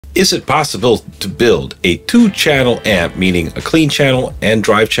Is it possible to build a two-channel amp, meaning a clean channel and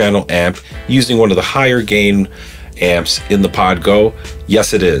drive channel amp, using one of the higher gain amps in the PodGo?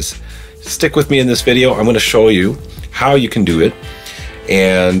 Yes, it is. Stick with me in this video. I'm going to show you how you can do it.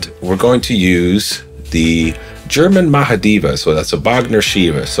 And we're going to use the German Mahadiva. So that's a Bogner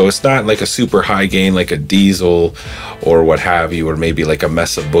Shiva. So it's not like a super high gain like a diesel or what have you, or maybe like a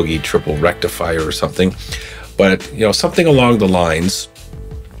Mesa Boogie triple rectifier or something. But, you know, something along the lines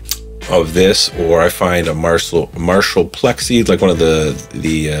of this, or I find a Marshall Plexi, like one of the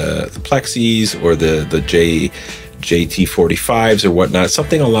Plexis, or the JT45s or whatnot,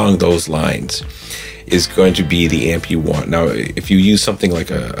 something along those lines is going to be the amp you want. Now, if you use something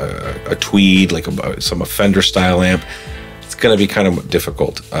like a Tweed, like some Fender style amp, it's going to be kind of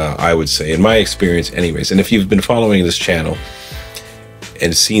difficult, I would say, in my experience anyways. And if you've been following this channel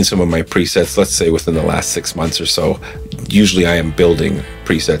and seen some of my presets, let's say within the last 6 months or so, usually I am building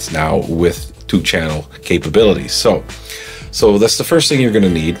presets now with two-channel capabilities. So that's the first thing you're going to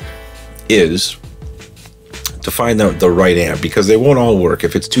need, is to find out the right amp, because they won't all work.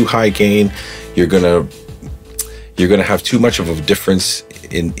 If it's too high gain, you're gonna have too much of a difference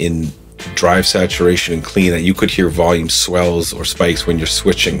in drive saturation and clean that you could hear volume swells or spikes when you're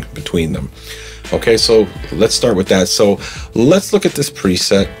switching between them. Okay, so let's start with that. So let's look at this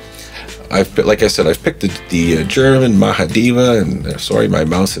preset. Like I said, I've picked the German Mahadiva, and sorry, my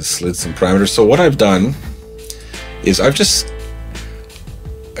mouse has slid some parameters. So what I've done is I've just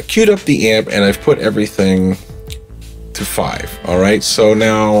queued up the amp and I've put everything to 5. All right, so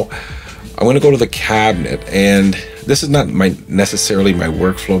now I'm going to go to the cabinet, and this is not necessarily my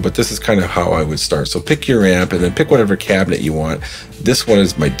workflow, but this is kind of how I would start. So pick your amp and then pick whatever cabinet you want. This one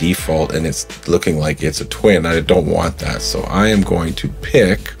is my default and it's looking like it's a twin. I don't want that, so I am going to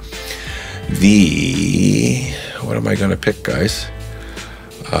pick what am I going to pick, guys?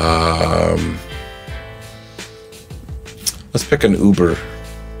 Let's pick an Uber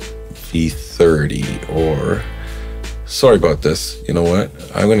V30, or sorry about this. You know what?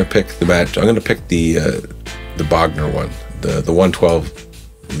 I'm going to pick the match. I'm going to pick the Bogner one, the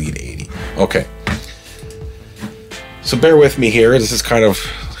 112 Lead 80. Okay. So bear with me here. This is kind of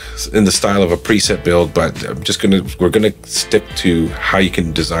in the style of a preset build, but we're gonna stick to how you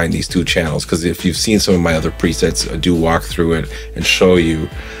can design these two channels, because if you've seen some of my other presets, I do walk through it and show you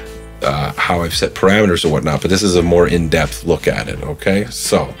how I've set parameters or whatnot, but this is a more in-depth look at it. Okay,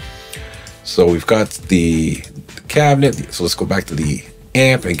 so we've got the cabinet, so let's go back to the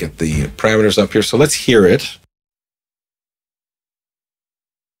amp and get the parameters up here. So let's hear it.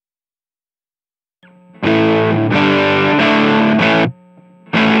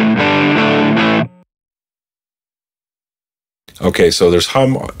 Okay, so there's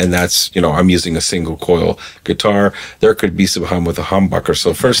hum, and that's, you know, I'm using a single coil guitar. There could be some hum with a humbucker.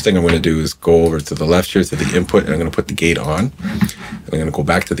 So first thing I'm going to do is go over to the left here to the input, and I'm going to put the gate on. And I'm going to go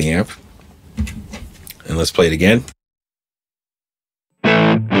back to the amp, and let's play it again.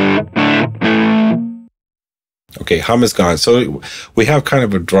 Okay, hum is gone. So we have kind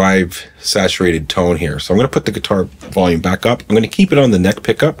of a drive saturated tone here. So I'm going to put the guitar volume back up. I'm going to keep it on the neck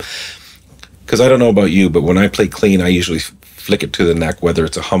pickup, because I don't know about you, but when I play clean, I usually flick it to the neck, whether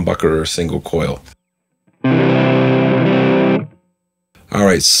it's a humbucker or a single coil. All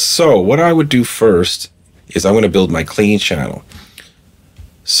right, so what I would do first is I'm going to build my clean channel.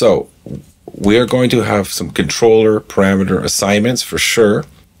 So we are going to have some controller parameter assignments for sure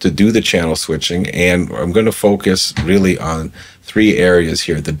to do the channel switching, and I'm going to focus really on 3 areas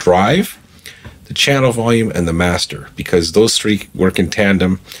here: the drive, the channel volume, and the master, because those 3 work in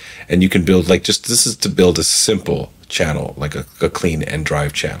tandem. And you can build, like, this is to build a simple channel, like a clean and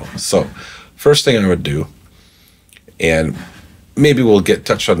drive channel. So first thing I would do, and maybe we'll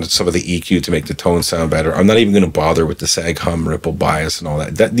touch on some of the EQ to make the tone sound better. I'm not even going to bother with the sag, hum, ripple, bias, and all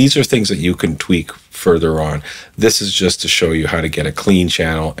that. These are things that you can tweak further on. This is just to show you how to get a clean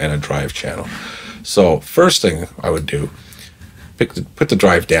channel and a drive channel. So first thing I would do, put the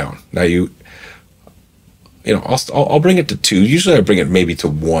drive down. Now you know, I'll bring it to 2. Usually I bring it maybe to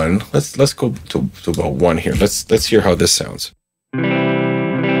 1. Let's go to about 1 here. Let's hear how this sounds.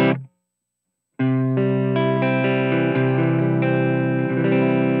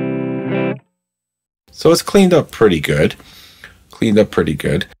 So it's cleaned up pretty good.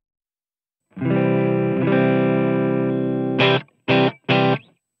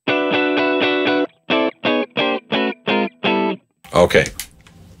 Okay.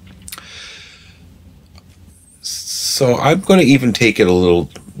 So I'm going to even take it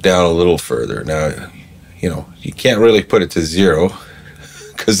down a little further. Now, you know, you can't really put it to 0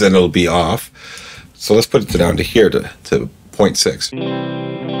 because then it'll be off. So let's put it down to here to 0.6.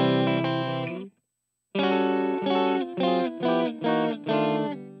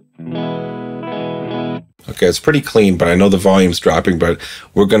 Okay, it's pretty clean, but I know the volume's dropping, but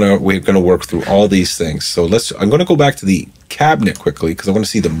we're gonna work through all these things. So I'm gonna go back to the cabinet quickly because I want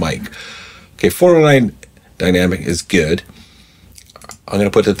to see the mic. Okay, 409 dynamic is good. I'm gonna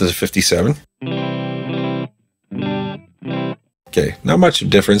put it to the 57. Okay, not much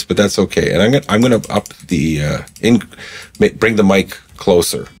difference, but that's okay. And I'm gonna up the bring the mic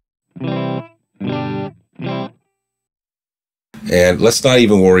closer. And let's not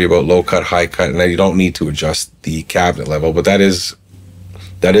even worry about low cut, high cut, and you don't need to adjust the cabinet level, but that is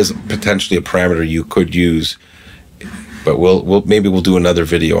potentially a parameter you could use. But maybe we'll do another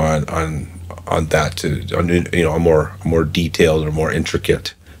video on that a more detailed or more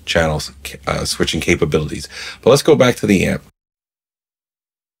intricate channels switching capabilities. But let's go back to the amp.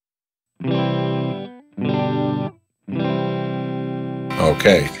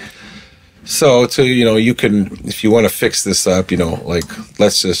 Okay. So you can, if you want to fix this up, like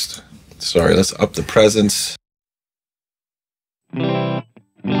let's up the presence, and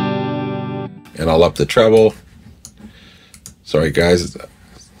I'll up the treble. Sorry guys,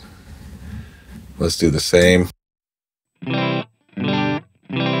 let's do the same. Now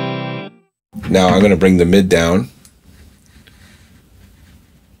I'm going to bring the mid down,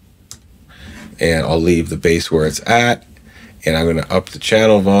 and I'll leave the bass where it's at, and I'm going to up the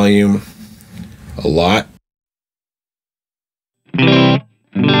channel volume a lot.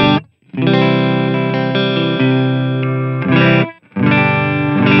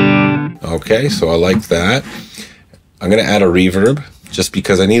 Okay, so I like that. I'm going to add a reverb just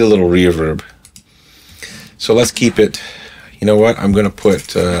because I need a little reverb. So let's keep it. You know what? I'm going to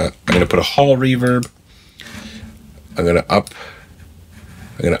put a hall reverb. I'm going to up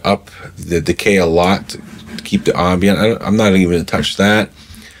the decay a lot to keep the ambient. I'm not even going to touch that.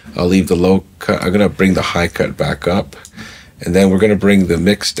 I'll leave the low cut. I'm going to bring the high cut back up, and then we're going to bring the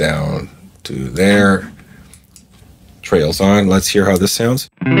mix down to there. Trails on. Let's hear how this sounds.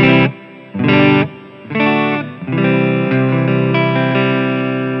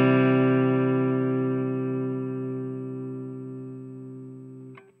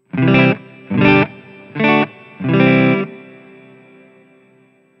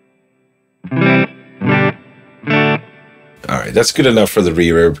 Alright, that's good enough for the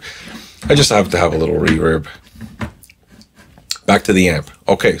reverb. I just have to have a little reverb. Back to the amp.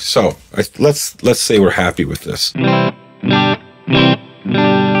 Okay, so let's say we're happy with this.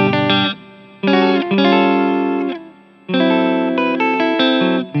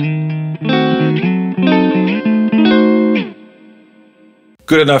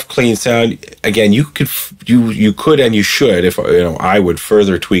 Good enough clean sound. Again, you could and you should, if I would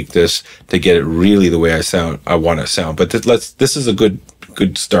further tweak this to get it really the way I want to sound. But this is a good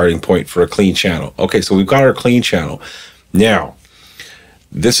starting point for a clean channel. Okay, so we've got our clean channel. Now,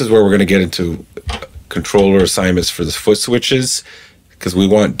 this is where we're going to get into controller assignments for the foot switches, because we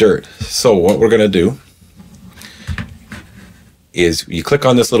want dirt. So what we're going to do is you click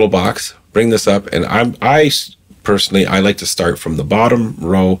on this little box, bring this up, and personally, I like to start from the bottom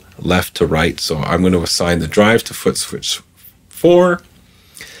row left to right. So I'm going to assign the drive to foot switch 4.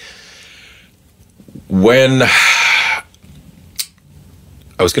 When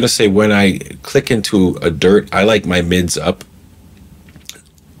I click into a dirt, I like my mids up.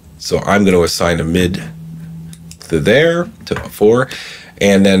 So I'm going to assign a mid to there, to 4.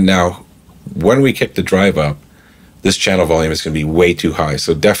 And then now, when we kick the drive up, this channel volume is going to be way too high.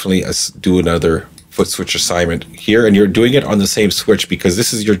 So definitely do another foot switch assignment here, and you're doing it on the same switch because this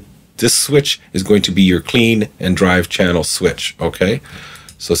switch is going to be your clean and drive channel switch. Okay,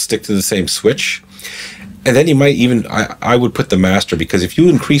 so stick to the same switch, and then you might even I would put the master, because if you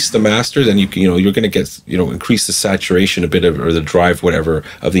increase the master, then you're going to get increase the saturation a bit or the drive whatever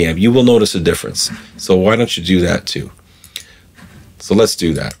of the amp. You will notice a difference. So why don't you do that too? So let's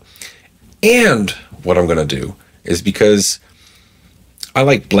do that. And what I'm going to do is, because I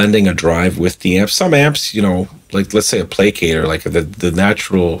like blending a drive with the amp. Some amps, like let's say a placator, like the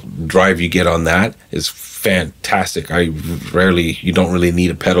natural drive you get on that is fantastic. You don't really need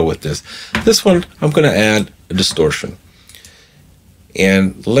a pedal with this. This one, I'm going to add a distortion.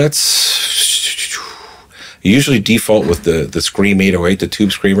 And let's usually default with the Scream 808, the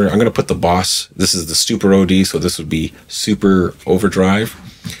Tube Screamer. I'm going to put the Boss. This is the Super OD, so this would be Super Overdrive.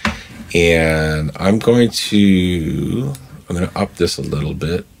 And I'm going to up this a little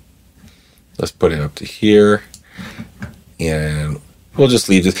bit. Let's put it up to here, and we'll just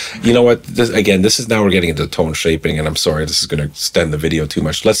leave this. You know what? This is now we're getting into tone shaping, and I'm sorry, this is going to extend the video too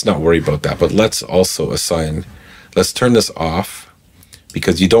much. Let's not worry about that, but let's also assign. Let's turn this off,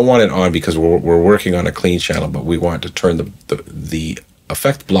 because you don't want it on because we're working on a clean channel, but we want to turn the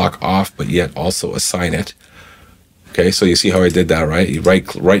effect block off, but yet also assign it. Okay, so you see how I did that, right? You right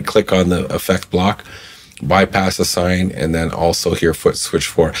click on the effect block, bypass assign, and then also here foot switch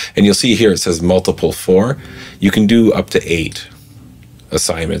 4. And you'll see here it says multiple 4. You can do up to 8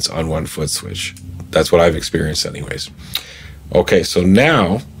 assignments on one foot switch. That's what I've experienced anyways. Okay, so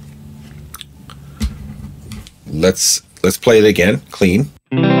now let's play it again, clean.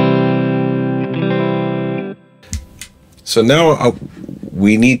 So now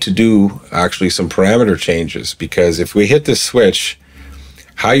we need to do actually some parameter changes, because if we hit this switch,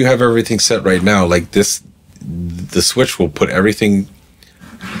 how you have everything set right now, like this, the switch will put everything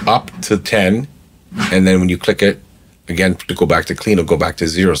up to 10, and then when you click it again to go back to clean, it'll go back to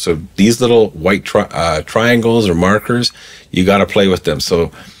 0. So these little white triangles or markers, you got to play with them.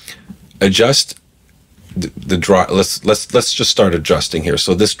 So adjust the drive. Let's just start adjusting here.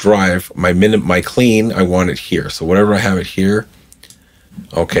 So this drive, my clean, I want it here. So whatever I have it here.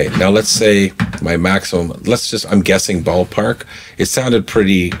 Okay, now let's say my maximum, I'm guessing ballpark. It sounded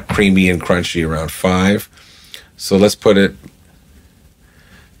pretty creamy and crunchy around 5. So let's put it,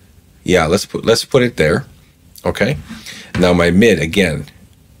 yeah, let's put it there. Okay, now my mid, again,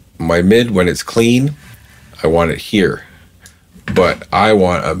 my mid, when it's clean, I want it here, but I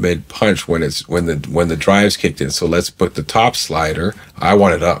want a mid punch when the drive's kicked in. So let's put the top slider, I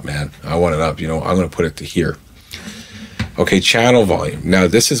want it up, man. I want it up, you know, I'm gonna put it to here. Okay, channel volume. Now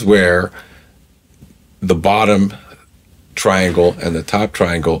this is where the bottom triangle and the top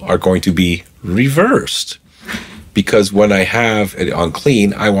triangle are going to be reversed, because when I have it on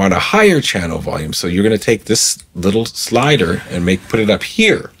clean, I want a higher channel volume. So you're going to take this little slider and put it up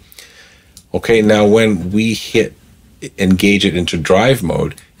here. Okay, now when we engage it into drive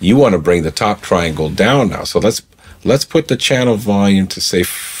mode, you want to bring the top triangle down now. So let's put the channel volume to say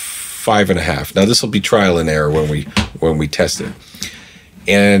 5.5. Now this will be trial and error when we test it.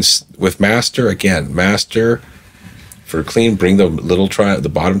 And with master, again, master for clean, bring the the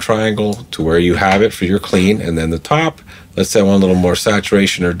bottom triangle to where you have it for your clean, and then the top, let's say I want a little more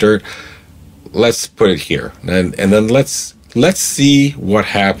saturation or dirt, let's put it here, and then let's see what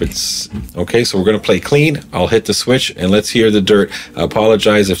happens. Okay, so we're going to play clean. I'll hit the switch and let's hear the dirt. I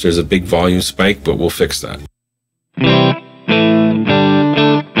apologize if there's a big volume spike, but we'll fix that.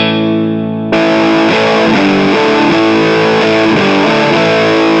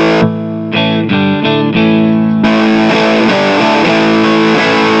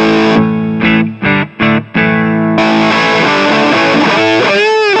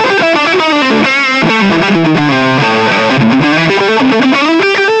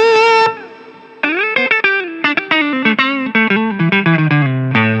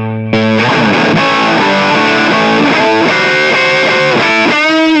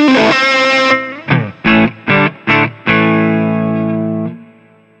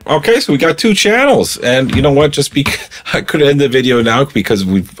 Okay, so we got 2 channels, and you know what? Just because I could end the video now because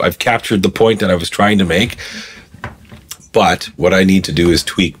I've captured the point that I was trying to make. But what I need to do is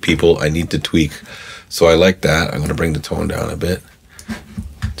tweak, people. I need to tweak. So I like that. I'm going to bring the tone down a bit.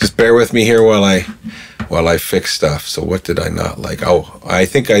 Just bear with me here while I fix stuff. So what did I not like? Oh, I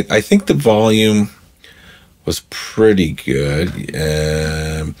think the volume was pretty good.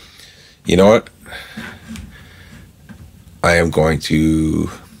 You know what? I am going to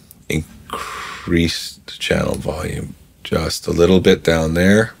increase the channel volume just a little bit down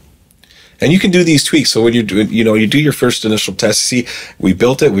there. And you can do these tweaks. So when you're doing, you do your first initial test. See, we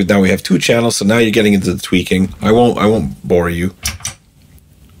built it. Now we have 2 channels. So now you're getting into the tweaking. I won't bore you.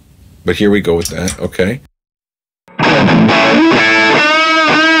 But here we go with that. Okay.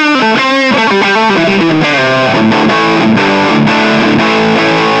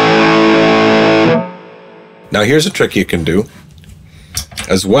 Now here's a trick you can do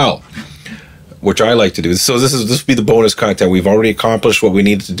as well, which I like to do. So this will be the bonus content. We've already accomplished what we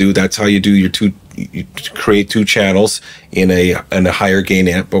needed to do. That's how you do your you create 2 channels in a higher gain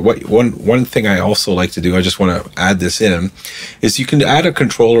amp. But one thing I also like to do, I just want to add this in, is you can add a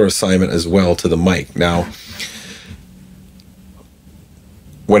controller assignment as well to the mic. Now,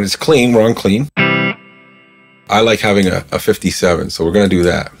 when it's clean, we're on clean. I like having a 57, so we're going to do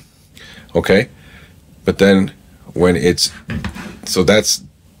that. Okay. But then when so that's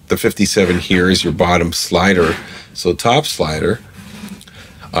the 57 here is your bottom slider. So top slider,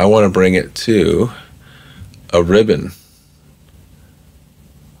 I want to bring it to a ribbon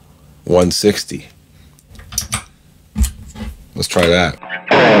 160. Let's try that.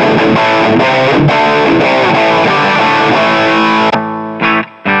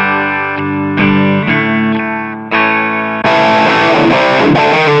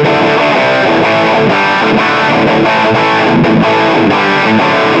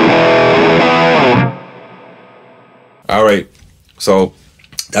 So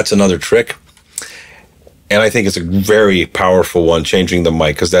that's another trick. And I think it's a very powerful one, changing the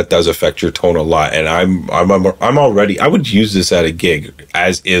mic, because that does affect your tone a lot. And I'm already, I would use this at a gig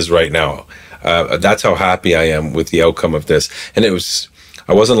as is right now. That's how happy I am with the outcome of this. And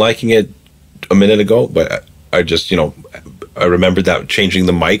I wasn't liking it a minute ago, but I just, I remembered that changing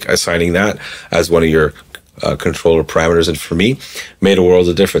the mic, assigning that as one of your controller parameters, and for me, made a world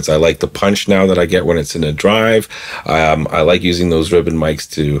of difference. I like the punch now that I get when it's in a drive. I like using those ribbon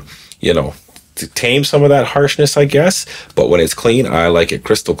mics to, to tame some of that harshness, I guess. But when it's clean, I like it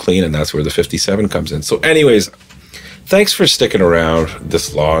crystal clean, and that's where the 57 comes in. So anyways, thanks for sticking around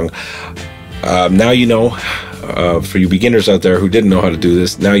this long. Now you know, for you beginners out there who didn't know how to do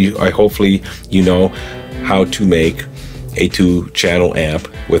this, now hopefully you know how to make a 2-channel amp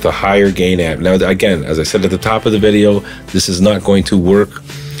with a higher gain amp. Now again, as I said at the top of the video, this is not going to work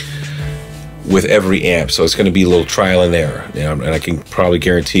with every amp, so it's going to be a little trial and error. And I can probably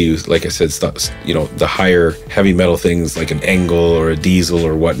guarantee you, like I said, the higher heavy metal things like an Engel or a Diesel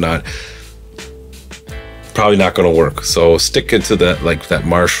or whatnot, probably not going to work. So stick into that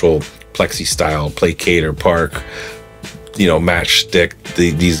Marshall Plexi style, Placator, Park, Matchstick,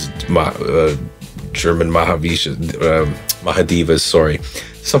 these German Mahadivas, sorry,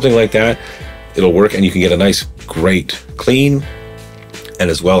 something like that. It'll work, and you can get a nice, great, clean, and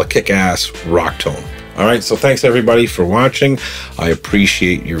as well a kick-ass rock tone. All right, so thanks everybody for watching. I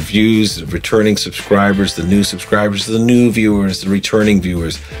appreciate your views, the returning subscribers, the new subscribers, the new viewers, the returning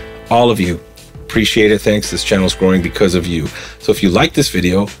viewers, all of you. Appreciate it. Thanks. This channel's growing because of you. So if you like this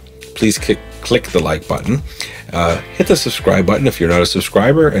video, please click the like button. Hit the subscribe button if you're not a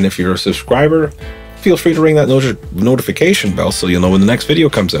subscriber, and if you're a subscriber, feel free to ring that notification bell so you'll know when the next video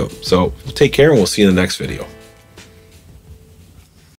comes out. So take care, and we'll see you in the next video.